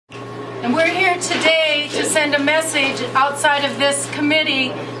today to send a message outside of this committee,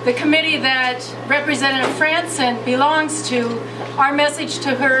 the committee that Representative Franson belongs to. Our message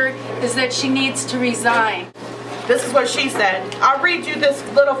to her is that she needs to resign. This is what she said. I'll read you this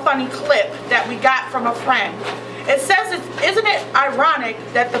little funny clip that we got from a friend. It says, isn't it ironic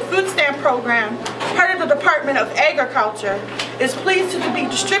that the food stamp program, part of the Department of Agriculture, is pleased to be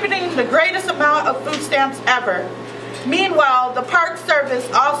distributing the greatest amount of food stamps ever. Meanwhile, the Park Service,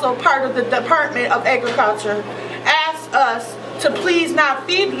 also part of the Department of Agriculture, asks us to please not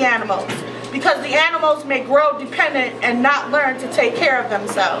feed the animals because the animals may grow dependent and not learn to take care of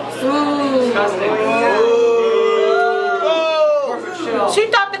themselves. Ooh. She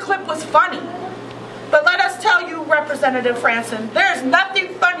thought the clip was funny. But let us tell you, Representative Franson, there's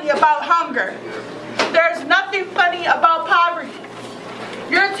nothing funny about hunger. There's nothing funny about poverty.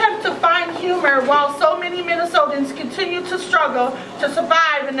 Your attempt to find humor while so many Minnesotans continue to struggle to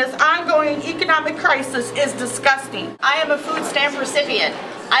survive in this ongoing economic crisis is disgusting. I am a food stamp recipient.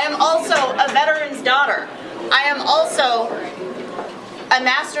 I am also a veteran's daughter. I am also a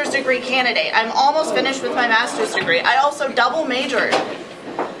master's degree candidate. I'm almost finished with my master's degree. I also double majored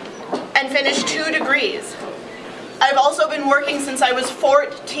and finished 2 degrees. I've also been working since I was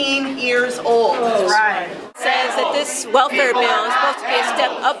 14 years old. Right. Says that this welfare bill is supposed to be a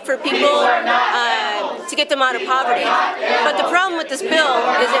step up for people to get them out of poverty. But the problem with this bill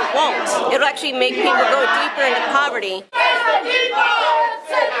is it won't. It'll actually make people go deeper into poverty.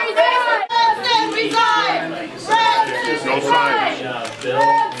 No signs.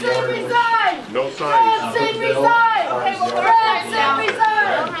 No signs.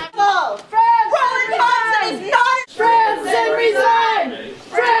 Franson resign!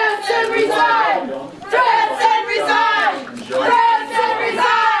 Franson resign! Franson resign! Franson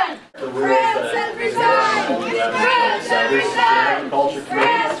resign! Franson resign! Franson resign!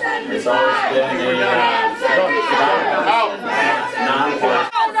 Franson resign!